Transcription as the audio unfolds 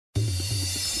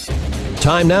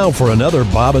Time now for another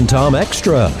Bob and Tom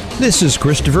Extra. This is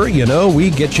Christopher. You know, we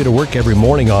get you to work every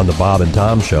morning on the Bob and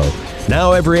Tom Show.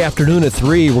 Now every afternoon at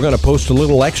 3, we're going to post a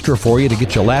little extra for you to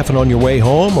get you laughing on your way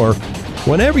home or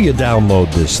whenever you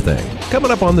download this thing. Coming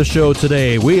up on the show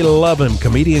today, we love him,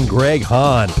 comedian Greg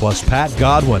Hahn, plus Pat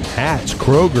Godwin, Hats,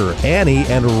 Kroger, Annie,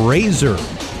 and Razor.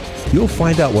 You'll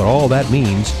find out what all that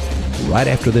means right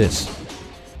after this.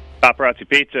 Paparazzi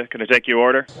Pizza, can I take your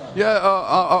order? Yeah,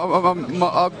 I'm in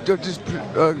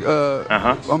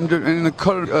the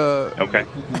car. Okay.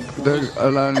 They're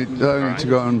allowing to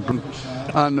go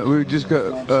and we just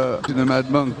got to the Mad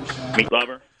Monk. Meat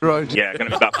lover? Right. Yeah, going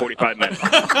to be about 45 minutes.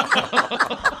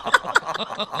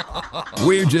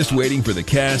 We're just waiting for the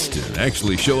cast to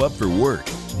actually show up for work.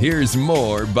 Here's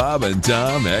more Bob and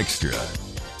Tom Extra.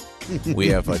 We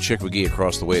have Chick McGee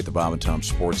across the way at the Bob and Tom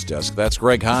Sports Desk. That's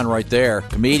Greg Hahn right there,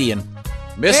 comedian.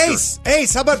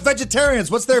 Ace, how about vegetarians?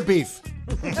 What's their beef?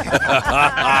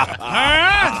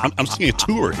 I'm seeing a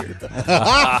tour here.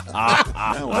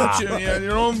 You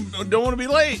don't want to be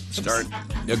late. Start.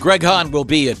 Greg Hahn will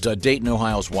be at Dayton,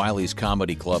 Ohio's Wiley's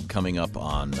Comedy Club coming up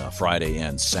on Friday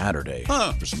and Saturday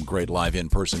for some great live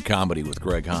in-person comedy with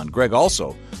Greg Hahn. Greg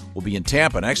also will be in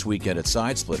Tampa next weekend at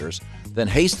Side Splitters, then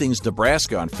Hastings,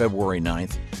 Nebraska on February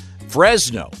 9th,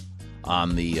 Fresno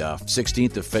on the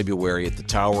 16th of February at the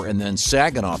Tower, and then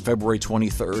Saginaw February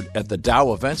 23rd at the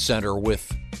Dow Event Center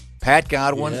with Pat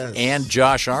Godwin and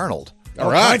Josh Arnold.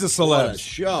 All kinds of celebs.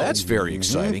 Show. That's very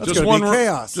exciting. That's just one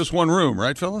chaos. Just one room,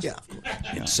 right, fellas? Yeah.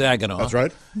 In Saginaw. That's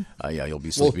right. Yeah, you'll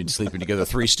be sleeping together,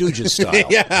 Three Stooges style.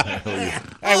 Yeah.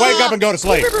 Hey, wake up and go to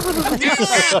sleep.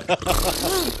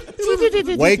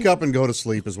 Wake up and go to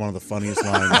sleep is one of the funniest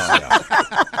lines.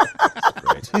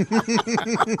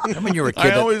 When you were a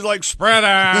kid, I always like spread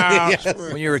out.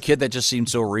 when you were a kid, that just seemed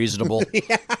so reasonable.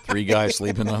 Three guys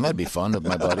sleeping on that'd be fun with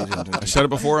my buddies. I said it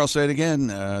before, I'll say it again.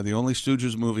 The only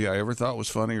Stooges movie I ever thought was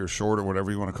funny or short or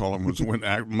whatever you want to call them was when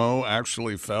Mo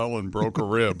actually fell and broke a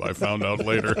rib. I found out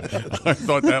later. I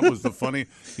thought that was the funny.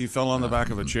 He fell on the back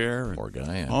of a chair. And Poor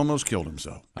guy. Yeah. almost killed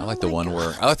himself. I like the one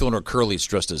where Curly's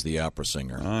dressed as the opera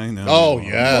singer. I know. Oh,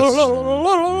 yes.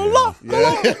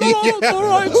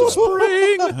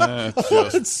 That's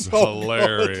just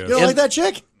hilarious. You don't like that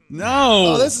chick?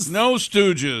 No. Oh, this is- no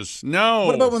Stooges. No.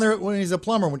 What about when he's a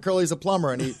plumber, when Curly's a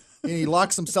plumber, and he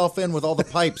locks himself in with all the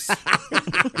pipes?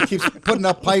 He keeps putting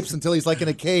up pipes until he's like in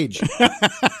a cage.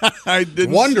 I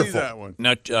didn't Wonderful. see that one.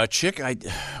 Now, Chick,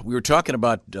 we were talking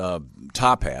about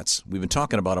top hats. We've been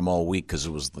talking about them all week because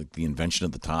it was like the invention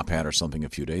of the top hat or something a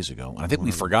few days ago. And I think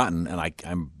we've forgotten, and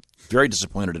I'm very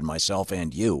disappointed in myself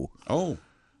and you. Oh.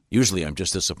 Usually I'm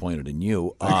just disappointed in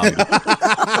you. I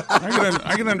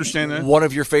can understand that. One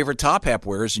of your favorite top hat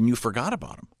wearers, and you forgot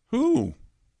about him. Who?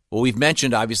 Well, we've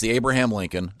mentioned, obviously, Abraham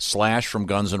Lincoln, Slash from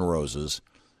Guns N' Roses,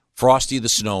 Frosty the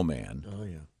Snowman. Oh,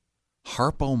 yeah.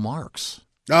 Harpo Marx.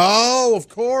 Oh, of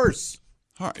course.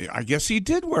 I guess he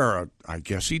did wear a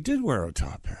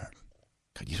top hat.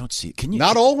 God, you don't see. Can you?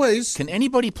 Not always. Can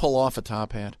anybody pull off a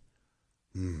top hat?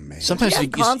 Man. Sometimes you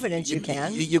have confidence you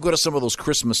can. You go to some of those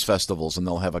Christmas festivals, and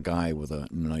they'll have a guy with a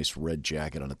nice red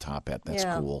jacket and a top hat. That's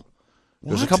cool.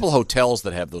 There's a couple of hotels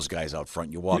that have those guys out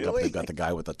front. You walk up, they've got the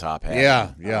guy with the top hat.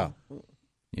 Yeah.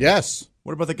 Yes.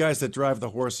 What about the guys that drive the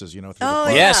horses, through the Oh,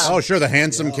 Yes. Oh, sure, the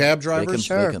handsome cab drivers.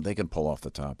 They can pull off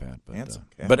the top hat. But, Handsome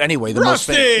cab. but anyway, the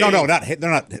Rusty! most No, they're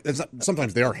not. It's not.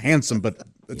 Sometimes they are handsome, but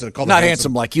it's called not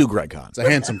handsome like you, Greg Hahn. It's a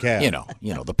handsome cab.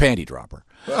 You know, the panty dropper.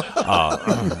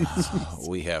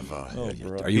 We have.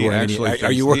 Are you wearing any?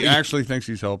 Are you wearing? He actually thinks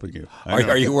he's helping you.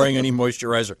 Are you wearing any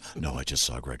moisturizer? No, I just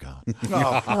saw Greg Hahn.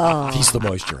 He's the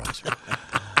moisturizer.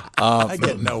 I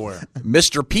get nowhere.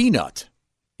 Mr. Peanut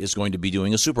is going to be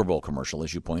doing a Super Bowl commercial,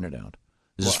 as you pointed out.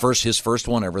 This is his first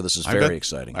one ever. This is very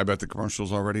exciting. I bet the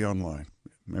commercial's already online.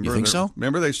 You think so?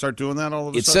 Remember they start doing that all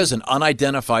of a It sudden? says an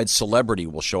unidentified celebrity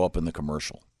will show up in the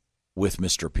commercial with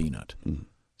Mr. Peanut.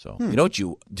 So you know what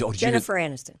Jennifer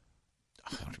Aniston.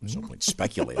 There's no point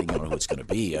speculating on who it's going to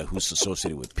be. Who's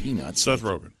associated with peanuts? Seth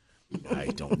Rogen. I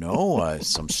don't know.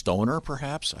 Some stoner,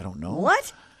 perhaps. I don't know.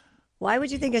 What? Why would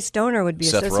you think a stoner would be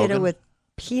Seth associated Rogen? with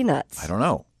peanuts? I don't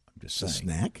know. I'm just saying.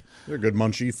 Snack? They're good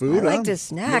munchy food. I like to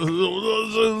snack.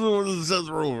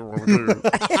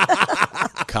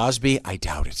 Cosby? I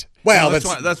doubt it. Well,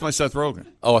 that's my Seth Rogen.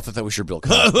 Oh, I thought that was your Bill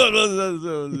Cosby.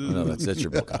 No, that's your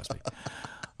Bill Cosby.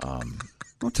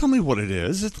 Don't tell me what it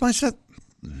is. It's my Seth.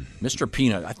 Mr.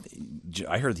 Peanut.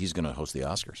 I heard he's going to host the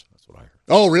Oscars. That's what I heard.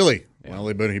 Oh, really? Yeah. Well,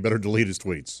 he better delete his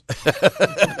tweets.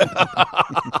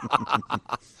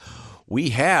 We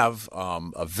have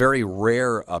a very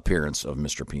rare appearance of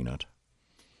Mr. Peanut.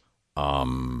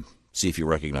 see if you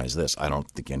recognize this. I don't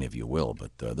think any of you will,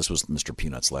 but this was Mr.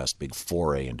 Peanut's last big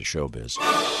foray into showbiz.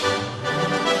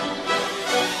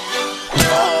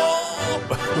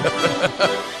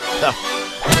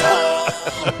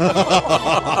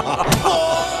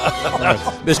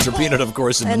 Mr. Peanut, of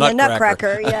course, in and the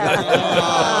Nutcracker.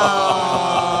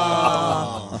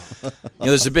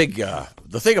 There's a big.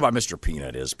 The thing about Mr.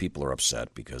 Peanut is people are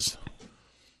upset because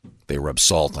they rub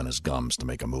salt on his gums to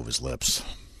make him move his lips.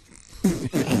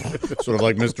 Sort of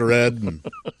like Mr. Ed. And...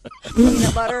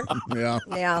 Peanut butter? Yeah.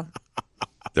 Yeah.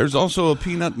 There's also a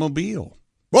Peanut Mobile.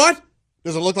 What?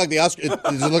 Does it look like does it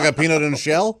look like a peanut in a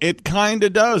shell? It kind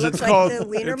of does. Looks It's like called the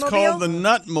it's Wienermobile? called the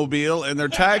Nutmobile, and their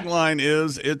tagline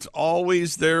is "It's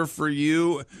always there for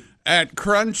you at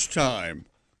crunch time."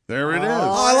 There it is.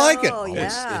 Oh, I like it. Oh,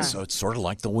 yeah. It's sort of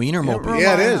like the Wienermobile.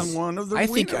 Yeah, it is. One of the I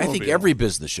think Wienermobile. every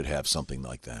business should have something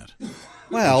like that.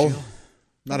 Well,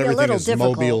 not Be a everything little is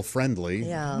difficult. mobile friendly.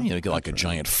 Yeah. You get like a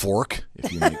giant fork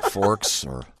if you make forks,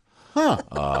 or like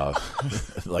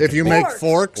If you make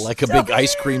forks, like a big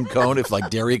ice cream cone. If like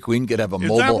Dairy Queen could have a Is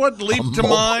mobile, that what leaped to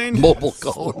mind? Mobile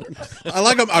cone. I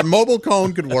like a mobile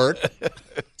cone could work.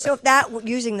 So if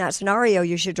using that scenario,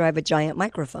 you should drive a giant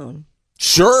microphone.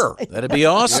 Sure, that'd be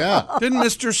awesome. Yeah. Didn't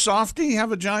Mr. Softy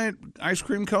have a giant ice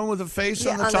cream cone with a face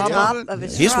on the on top, the top of it? of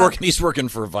his He's truck. working. He's working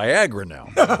for Viagra now.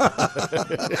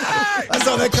 I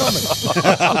saw that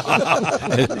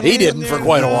coming. He didn't for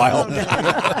quite a while.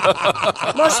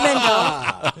 Most men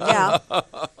don't. Yeah.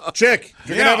 Chick, if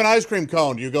you're Yeah. gonna have an ice cream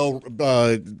cone, you go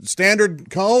standard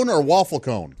cone or waffle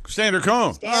cone? Standard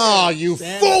cone. Oh, you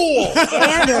fool!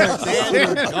 Standard.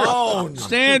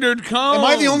 Standard cone. Am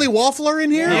I the only waffler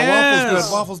in here? Yes. Waffles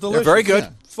good. Waffles delicious. They're very good.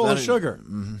 It's full of sugar.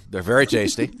 They're very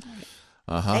tasty.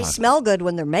 They smell good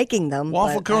when they're making them.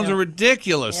 Waffle but cones are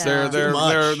ridiculous. Yeah.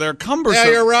 They're cumbersome.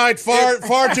 Yeah, you're right.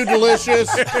 Far too delicious.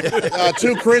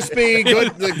 Too crispy.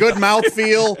 Good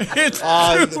mouthfeel. It's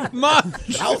too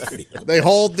much. They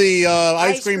hold the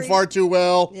ice cream cream. far too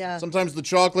well. Yeah. Sometimes the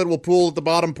chocolate will pool at the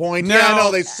bottom point. No. Yeah, I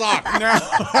know they suck. Now,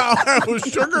 a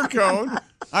sugar cone.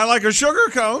 I like a sugar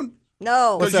cone.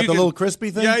 No. What's that, you the can- little crispy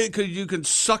thing? Yeah, because you can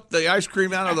suck the ice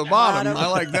cream out of the bottom. I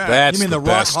like that. That's You mean the rock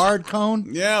best. hard cone?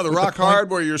 Yeah, the rock hard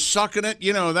where you're sucking it.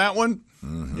 You know that one?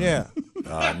 Yeah.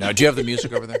 Now, do you have the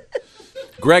music over there?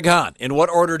 Greg Hahn, in what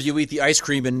order do you eat the ice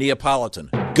cream in Neapolitan?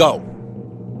 Go.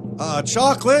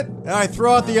 Chocolate, and I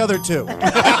throw out the other two.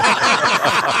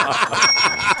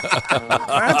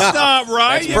 That's not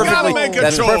right. You gotta make a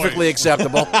That's choice. perfectly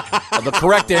acceptable. The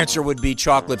correct answer would be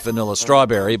chocolate, vanilla,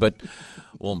 strawberry, but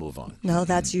we'll move on. No,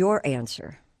 that's your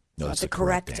answer. No, That's that's the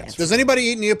correct answer. Does anybody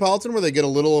eat Neapolitan where they get a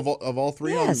little of all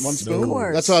three Yes, on one of spoon?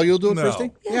 course. That's how you'll do it, No.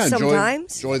 Christy? Yeah, enjoy,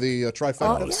 sometimes. enjoy the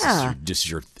trifecta. Oh, yeah. This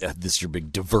is your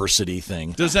big diversity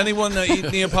thing. Does anyone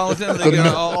eat Neapolitan? They get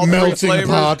all three Melting flavors.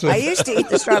 pot. I used to eat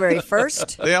the strawberry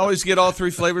first. They always get all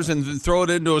three flavors and then throw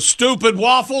it into a stupid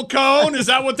waffle cone. Is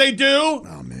that what they do?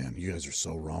 Oh, man, you guys are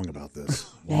so wrong about this.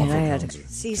 Man, Waffle I had cones are-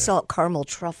 sea salt caramel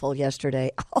truffle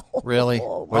yesterday. Oh, Really?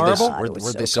 oh, Where'd my they, God, where'd, it was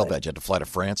where'd so they sell good. that? You had to fly to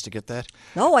France to get that?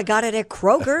 No, I got it at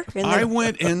Kroger. In the I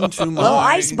went into my little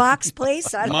ice box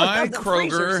place. I don't my have the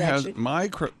freezer Kroger has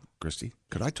section. Christy,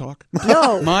 could I talk?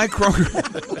 No, My Kroger.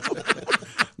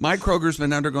 My Kroger's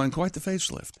been undergoing quite the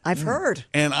facelift. I've heard.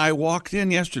 And I walked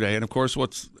in yesterday, and of course,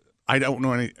 I don't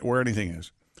know where anything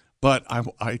is. But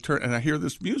I turn and I hear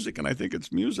this music, and I think it's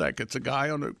Muzak. It's a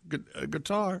guy on a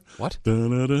guitar. What?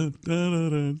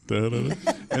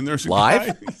 And there's a Live?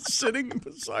 guy sitting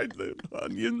beside the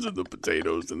onions and the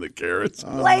potatoes and the carrots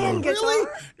Playing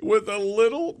guitar. with a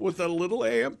little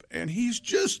amp, and he's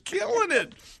just killing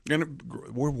it. And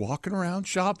we're walking around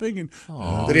shopping, and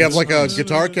Did he have like a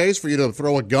guitar case for you to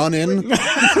throw a gun in?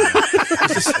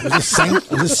 Was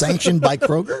this sanctioned by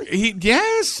Kroger?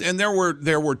 yes, and there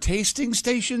were tasting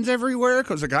stations everywhere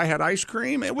because the guy had ice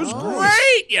cream. It was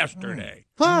great yesterday.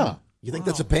 Huh. You think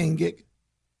that's a paying gig?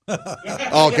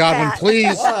 Oh, Godwin,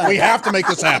 please. We have to make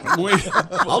this happen.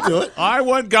 I'll do it. I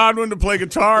want Godwin to play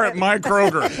guitar at my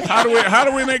Kroger. How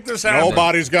do we make this happen?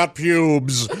 Nobody's got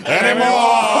pubes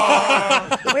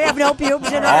anymore. We have no pubes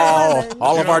in our lemons.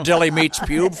 All of our deli meat's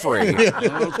pube free.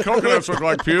 Those coconuts look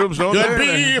like pubes, don't Good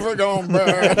they? beef are going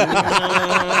bad.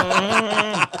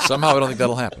 Somehow I don't think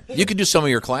that'll happen. You could do some of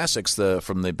your classics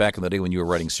from the back in the day when you were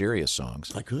writing serious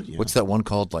songs. I could, yeah. What's that one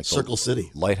called? Like Circle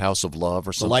City. Lighthouse of Love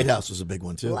or The something? Lighthouse was a big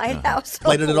one, too. lighthouse.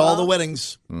 Played it at all the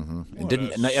weddings. And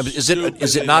is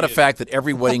it not a fact that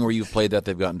every wedding where you've played that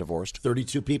they've gotten divorced?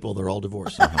 32 people, they're all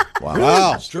divorced.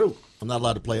 Wow. It's true. I'm not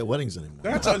allowed to play at weddings anymore.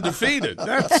 That's undefeated.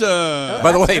 That's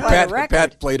By the way,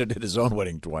 Pat played it at his own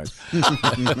wedding twice.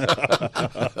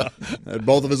 At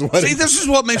both of his weddings. See, this is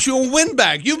what makes you a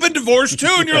windbag. You've been divorced too,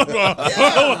 and you're like,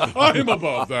 well, I'm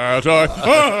above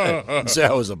that. Say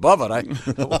I was above it.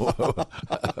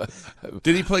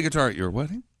 Did he play guitar at your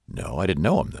wedding? No, I didn't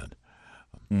know him then.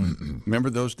 Remember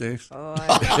those days?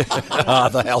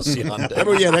 The halcyon days.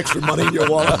 Remember you had extra money in your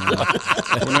wallet?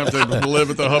 Wouldn't have to live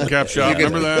at the hubcap shop.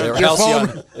 Remember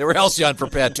that? They were halcyon for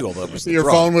Pat too, although it was Your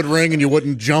phone would ring and you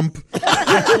wouldn't jump.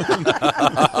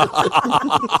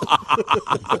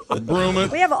 Broom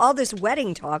it. We have all this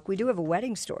wedding talk. We do have a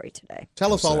wedding story today.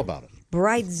 Tell us all about it.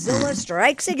 Bridezilla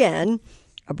strikes again.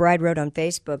 A bride wrote on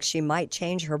Facebook she might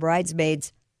change her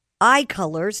bridesmaids' eye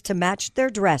colors to match their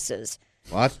dresses.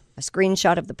 What? A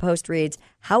screenshot of the post reads,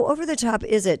 "How over the top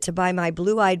is it to buy my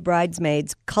blue-eyed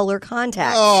bridesmaids color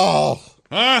contacts?" Oh.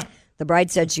 The bride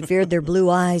said she feared their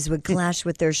blue eyes would clash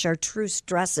with their chartreuse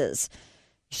dresses.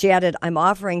 She added, "I'm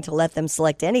offering to let them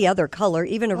select any other color,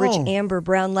 even a rich amber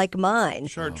brown like mine.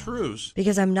 Chartreuse.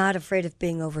 Because I'm not afraid of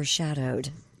being overshadowed."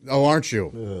 Oh, aren't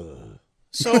you?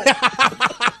 So,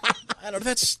 I don't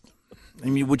know,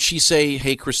 would she say,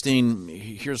 "Hey, Christine,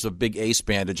 here's a big ace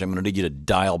bandage. I'm going to need you to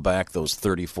dial back those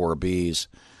 34 Bs."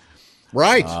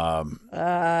 Right.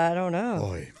 I don't know.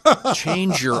 Boy.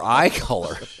 Change your eye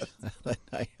color.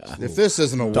 If this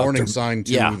isn't a warning sign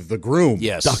to the groom.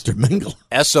 Yes. Dr. Mingle.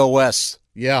 SOS.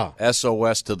 Yeah.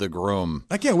 SOS to the groom.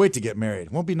 I can't wait to get married.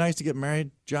 Won't it be nice to get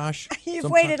married, Josh? You've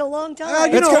waited a long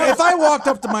time. If I walked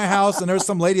up to my house and there was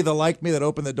some lady that liked me that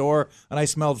opened the door and I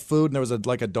smelled food and there was a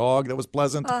dog that was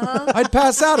pleasant, I'd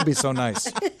pass out. It'd be so nice.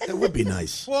 It would be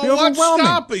nice. Well, what's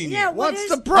stopping you? Yeah, what's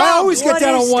the I problem? always get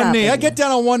down on one knee. I stopping get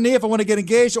down on one knee if I want to get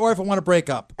engaged or if I want to break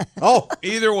up. Oh.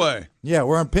 Either way. Yeah,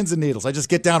 we're on pins and needles. I just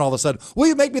get down all of a sudden. Will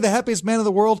you make me the happiest man in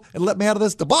the world and let me out of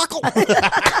this debacle? That's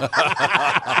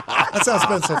how it's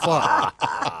been so far.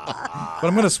 But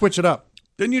I'm going to switch it up.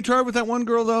 Didn't you try with that one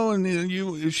girl, though,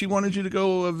 and she wanted you to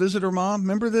go visit her mom?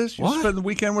 Remember this? You spent the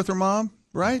weekend with her mom,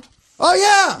 right? Oh,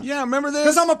 yeah. Yeah, remember this?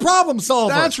 Because I'm a problem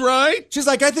solver. That's right. She's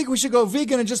like, "I think we should go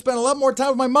vegan and just spend a lot more time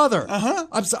with my mother."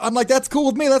 I'm like, "That's cool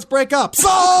with me. Let's break up."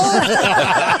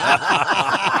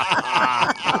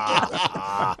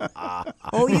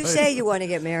 Oh, you say you want to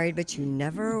get married, but you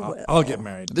never will. I'll get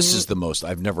married. This is the most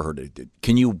I've never heard it.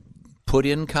 Can you put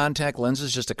in contact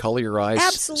lenses just to color your eyes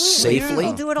Absolutely. safely?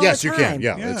 We'll do it all Yes, the you time. can.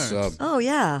 Yeah. It's, Oh,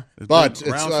 yeah. but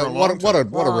been it's around for a what long a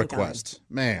Long request,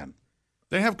 man.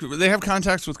 They have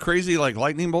contacts with crazy like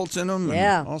lightning bolts in them.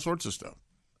 Yeah. And all sorts of stuff.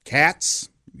 Cats.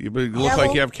 You look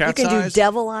like you have cat's You can eyes. do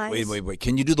devil eyes. Wait.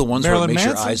 Can you do the ones Marilyn where it makes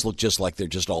Manson? your eyes look just like they're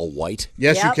just all white?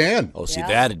 Yes, Yep. you can. Oh, see, Yeah.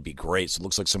 that'd be great. So it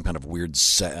looks like some kind of weird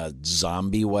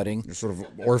zombie wedding. You're sort of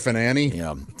Orphan Annie.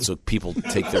 Yeah, so people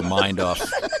take their mind off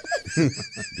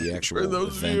the actual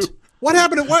event. What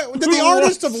happened? Did the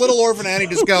artist of Little Orphan Annie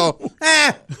just go,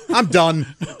 I'm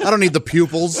done. I don't need the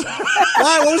pupils.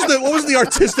 Why? What was the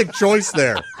artistic choice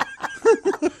there?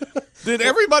 Did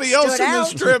everybody else Stood in this out.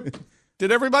 strip?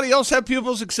 Did everybody else have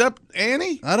pupils except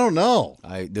Annie? I don't know.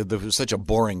 There was such a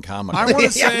boring comedy. I want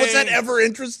to say, was that ever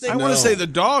interesting? I want to say the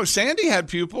dog Sandy had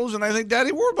pupils, and I think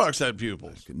Daddy Warbucks had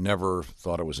pupils. Never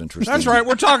thought it was interesting. That's right.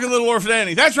 We're talking Little Orphan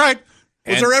Annie. That's right.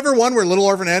 Was there ever one where Little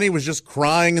Orphan Annie was just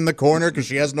crying in the corner because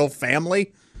she has no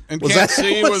family? And Was can't that-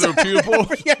 see was with her pupil.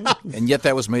 Yeah. And yet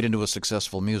that was made into a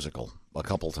successful musical a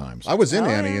couple times. I was in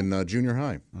Annie in junior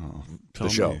high. The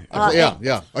show.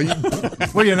 Yeah. Are you?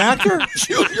 Were you an actor?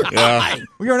 Yeah.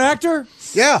 Were you an actor?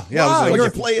 Yeah. Wow, I was,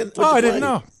 you're playing? Oh, I didn't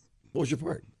know. What was your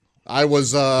part? I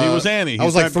was. He was Annie. I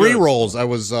was He's like that 3 good. roles. I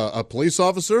was a police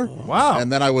officer. Wow.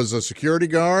 And then I was a security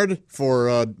guard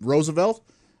for Roosevelt,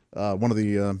 one of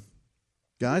the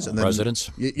guys. And then, Presidents?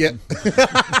 Yeah.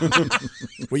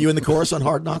 Were you in the chorus on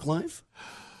Hard Knock Live?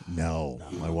 No,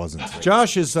 I wasn't.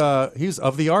 Josh is he's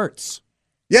of the arts.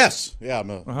 Yes. Yeah.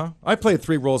 I'm I played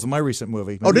 3 roles in my recent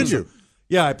movie. Oh, did you?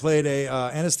 Yeah, I played a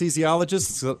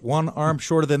anesthesiologist, one arm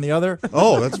shorter than the other.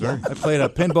 Oh, that's very. I played a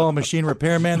pinball machine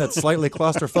repairman that's slightly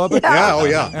claustrophobic. Yeah. Oh,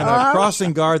 yeah. And a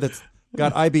crossing guard that's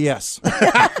got IBS.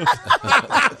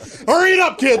 Hurry it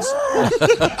up, kids.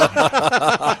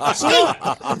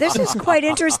 This is quite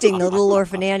interesting. The Little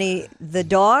Orphan Annie, the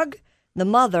dog, the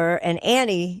mother, and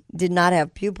Annie did not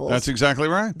have pupils. That's exactly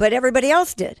right. But everybody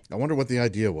else did. I wonder what the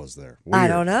idea was there. I Weird.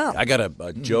 don't know. I got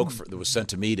a joke that was sent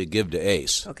to me to give to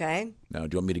Ace. Okay. Now,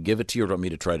 do you want me to give it to you or do you want me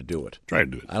to try to do it? Try to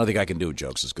do it. I don't think I can do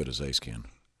jokes as good as Ace can.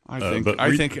 I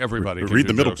think everybody can read do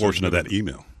the middle jokes portion as of good that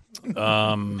email.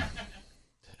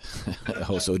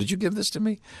 Oh, so did you give this to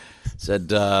me?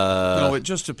 Said no, it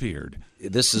just appeared.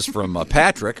 This is from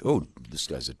Patrick. Oh, this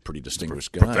guy's a pretty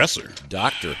distinguished guy. Professor.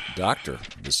 Doctor.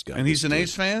 This guy. And he's an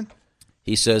Ace fan?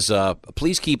 He says,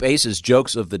 please keep Ace's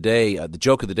jokes of the day, the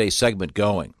joke of the day segment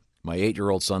going. My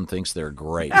 8-year-old son thinks they're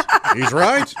great. He's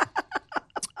right.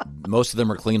 Most of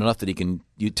them are clean enough that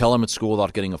you tell him at school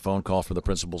without getting a phone call from the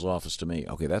principal's office to me.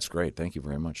 Okay, that's great. Thank you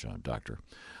very much, Doctor.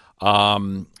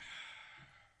 And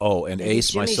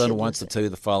Ace, my son wants to tell you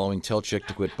the following. Tell Chick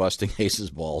to quit busting Ace's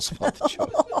balls about the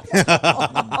joke.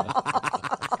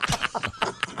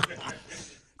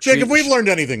 Chick, if we've learned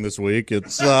anything this week,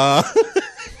 it's... There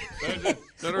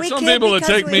are some people that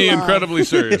take me incredibly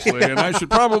seriously, and I should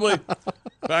probably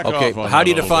back off on that. How do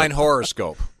you define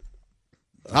horoscope?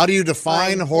 How do you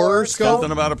define horoscope?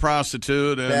 Something about a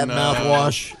prostitute and Bad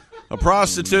mouthwash. A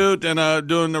prostitute and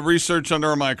doing the research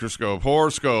under a microscope.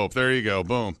 Horoscope. There you go.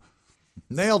 Boom.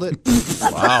 Nailed it.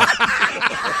 Wow.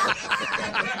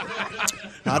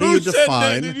 How do you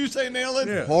define? Did you say nail it?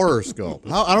 Yeah. Horoscope?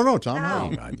 I don't know, Tom. How?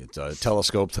 It's a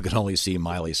telescope that can only see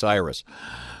Miley Cyrus.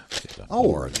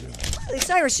 Miley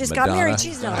Cyrus just got married.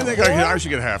 She's not. I think I should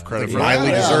get half credit for that.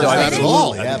 Miley deserves that at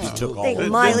all. I think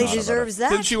Miley deserves that.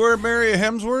 Did she marry a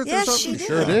Hemsworth Yes, or something? she did.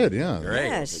 Sure did, yeah. Great.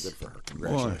 Yes. Good for her.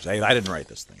 Congratulations. Hey, I didn't write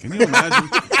this thing. Can you imagine?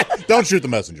 Don't shoot the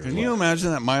messenger. Can you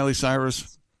imagine that Miley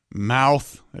Cyrus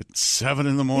mouth at 7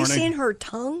 in the You morning? seen her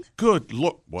tongue? Good.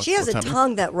 Look. She has what's a happening?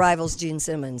 tongue that rivals Gene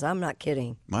Simmons. I'm not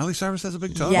kidding. Miley Cyrus has a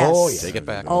big tongue? Yes. Oh, yeah. Take it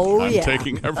back. Oh, I'm yeah.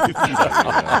 taking everything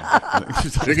back.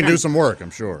 She can do some work,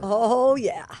 I'm sure. Oh,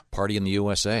 yeah. Party in the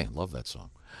USA. Love that song.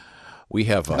 We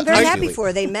have. I'm very happy for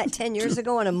her. They met 10 years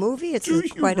ago on a movie. It's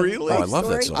quite a really? life I love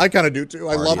that story. song. I kind of do, too.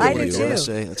 I love I it. do, Party in the too.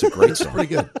 USA. That's a great song.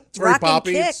 Pretty good. It's very Rockin'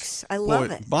 poppy. Kicks. I love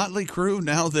Boy, it. Motley Crue,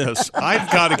 now this.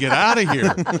 I've got to get out of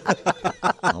here.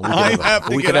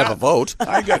 We could have a vote.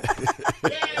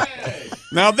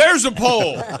 Now there's a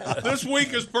poll. This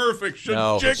week is perfect. Should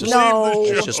Chick leave the show?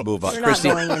 Let's just move on. We're Christy,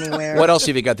 not going anywhere. what else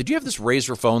have you got? Did you have this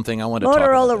Razor phone thing? I wanted to talk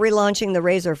Motorola about relaunching the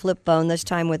Razr flip phone, this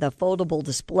time with a foldable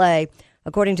display.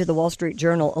 According to the Wall Street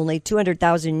Journal, only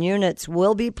 200,000 units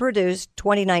will be produced.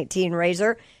 2019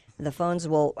 Razr. The phones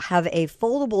will have a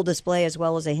foldable display as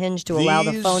well as a hinge to allow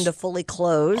the phone to fully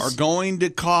close. Are going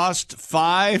to cost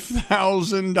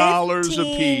 $5,000 a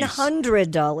piece.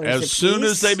 $1,500 As soon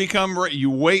as they become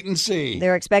you wait and see.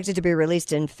 They're expected to be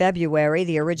released in February.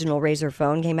 The original Razr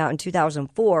phone came out in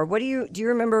 2004. Do you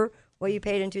remember what you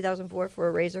paid in 2004 for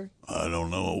a Razr? I don't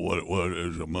know what it was. It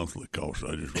was a monthly cost.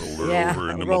 I just rolled it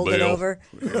over into rolled my it bill. over.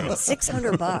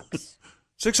 $600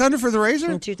 $600 for the Razr?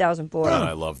 in 2004. God,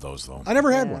 I love those, though. I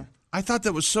never had one. I thought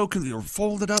that was so convenient.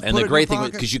 Fold it up. And put the it great in thing your was,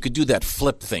 pocket. because you could do that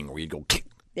flip thing where you'd go,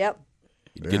 Yep.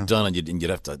 you'd get done, and you'd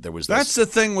have to, there was this. That's the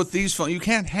thing with these phones. You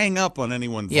can't hang up on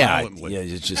anyone violently.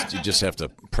 you just have to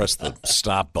press the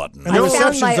stop button. And the I found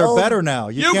receptions my are old- better now.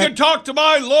 You can't- can talk to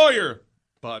my lawyer.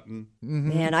 Button.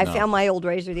 Man, I found my old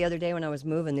Razr the other day when I was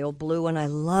moving, the old blue one. I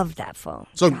love that phone.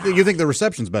 So you think the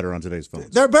reception's better on today's phones?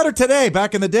 They're better today.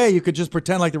 Back in the day, you could just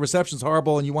pretend like the reception's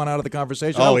horrible and you want out of the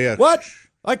conversation. Oh, yeah. What?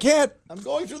 I can't. I'm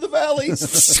going through the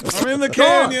valleys. I'm in the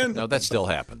canyon. No, that still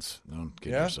happens. Don't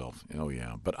kid yourself. Oh,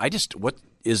 yeah. But what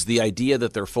is the idea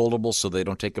that they're foldable so they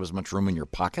don't take up as much room in your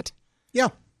pocket? Yeah.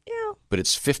 Yeah. But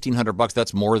it's $1,500.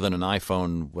 That's more than an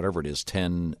iPhone, whatever it is,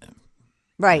 10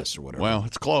 Right. or whatever. Well,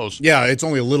 it's close. Yeah, it's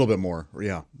only a little bit more.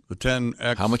 Yeah. The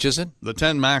 10X. How much is it? The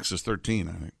 10 Max is 13,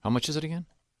 I think. How much is it again?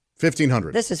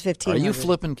 1,500. This is 15. Are you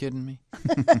flipping kidding me?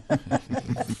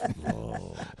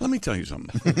 Let me tell you something.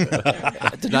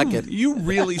 I did not get. You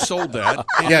really sold that.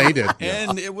 Yeah, he did.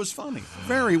 And it was funny.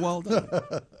 Very well done.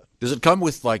 Does it come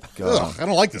with like? Ugh, I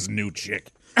don't like this new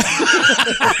chick.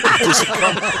 He's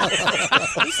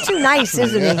too nice,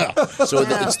 isn't he? So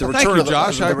it's the Thank return you, of the,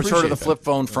 Josh. I the return of the appreciate flip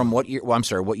phone from what year? Well, I'm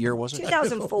sorry. What year was it?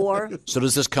 2004. So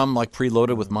does this come like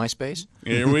preloaded with MySpace?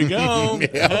 Here we go.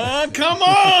 Come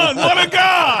on. What a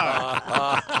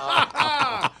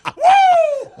guy.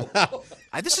 Woo!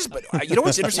 You know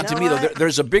what's interesting to me, though?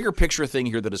 There's a bigger picture thing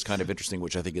here that is kind of interesting,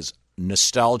 which I think is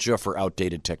nostalgia for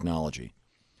outdated technology.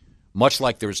 Much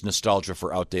like there's nostalgia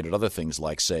for outdated other things,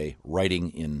 like, say, writing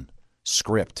in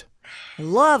script. I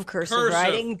love cursive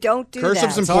writing. Don't do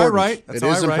Cursive's that. important. That's all right. That's It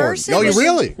all is right. important. Cursive Oh, you is-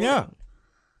 really? Yeah.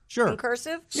 Sure. In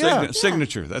cursive? Yeah.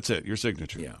 Signature. That's it. Your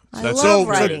signature. Yeah. I That's love So,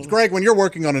 writing. Greg, when you're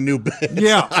working on a new bit,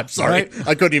 Yeah. I'm sorry, Right.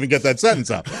 I couldn't even get that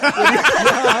sentence out.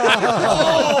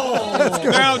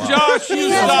 Now, Josh, you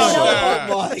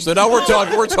stop that. So now we're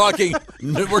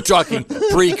talking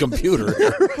pre-computer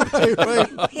here.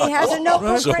 He has a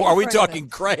notebook. So right are we in front of talking him.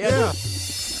 crayon?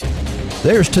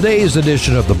 There's today's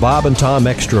edition of the Bob and Tom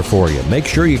Extra for you. Make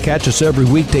sure you catch us every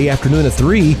weekday afternoon at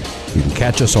 3 You can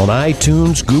catch us on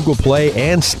iTunes, Google Play,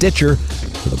 and Stitcher.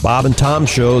 For the Bob and Tom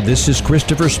Show, this is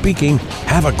Christopher speaking.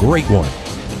 Have a great one.